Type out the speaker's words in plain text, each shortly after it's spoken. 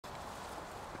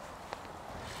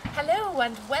Hello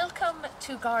and welcome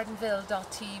to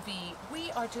gardenville.tv.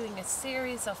 We are doing a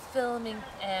series of filming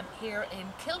here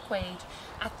in Kilquade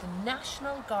at the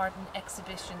National Garden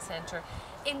Exhibition Centre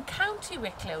in County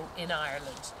Wicklow in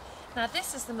Ireland. Now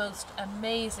this is the most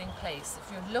amazing place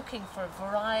if you're looking for a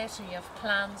variety of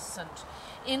plants and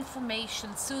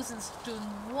information. Susan's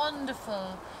doing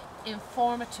wonderful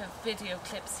informative video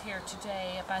clips here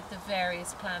today about the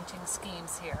various planting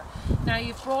schemes here. Now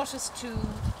you've brought us to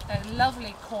a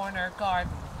lovely corner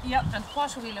garden. Yep. And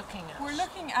what are we looking at? We're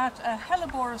looking at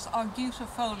Helleborus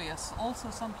argutifolius,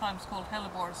 also sometimes called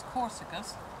Helleborus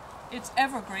corsicus. It's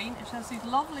evergreen. It has these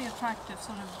lovely attractive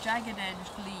sort of jagged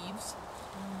edged leaves.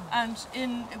 And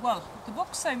the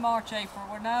books say March, April.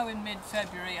 We're now in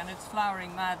mid-February and it's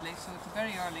flowering madly, so it's a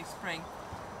very early spring.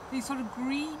 These sort of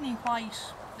greeny white,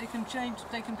 they can change,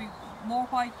 they can be more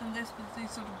white than this, but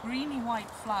these sort of greeny white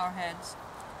flower heads.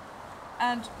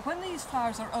 And when these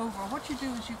flowers are over, what you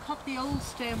do is you cut the old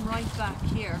stem right back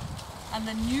here, and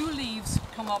the new leaves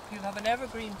come up. You'll have an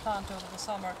evergreen plant over the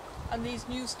summer, and these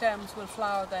new stems will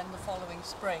flower then the following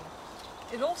spring.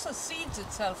 It also seeds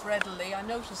itself readily. I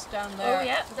noticed down there. Oh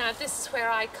yeah, now this is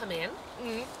where I come in.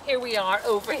 Here we are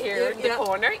over here in the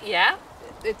corner, yeah.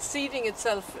 It's seeding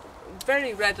itself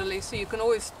very readily, so you can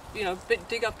always,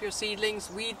 dig up your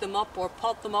seedlings, weed them up or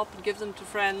pot them up and give them to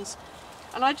friends.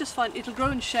 And I just find it'll grow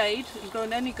in shade. It'll grow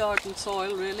in any garden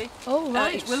soil, really. Oh,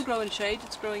 right. It will grow in shade.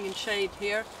 It's growing in shade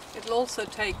here. It'll also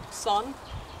take sun.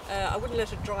 I wouldn't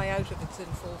let it dry out if it's in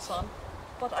full sun.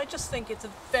 But I just think it's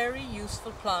a very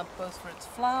useful plant, both for its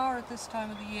flower at this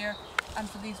time of the year and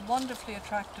for these wonderfully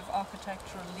attractive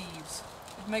architectural leaves.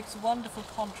 It makes a wonderful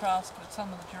contrast with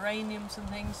some of the geraniums and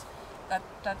things,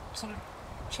 that sort of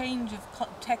change of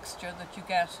texture that you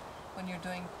get when you're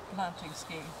doing planting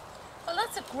scheme. Well,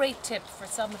 that's a great tip for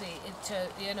somebody to,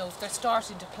 if they're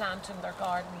starting to plant in their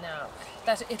garden now,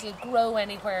 that it'll grow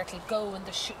anywhere, it'll grow in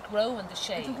the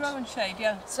shade. It'll grow in shade,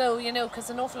 yeah. So,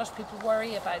 because an awful lot of people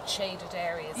worry about shaded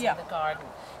areas in the garden.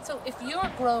 So if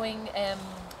you're growing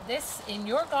this in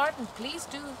your garden, please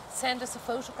do send us a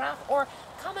photograph or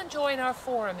come and join our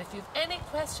forum. If you've any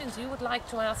questions you would like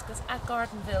to ask us at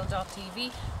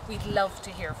gardenville.tv, we'd love to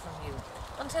hear from you.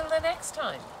 Until the next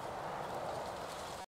time.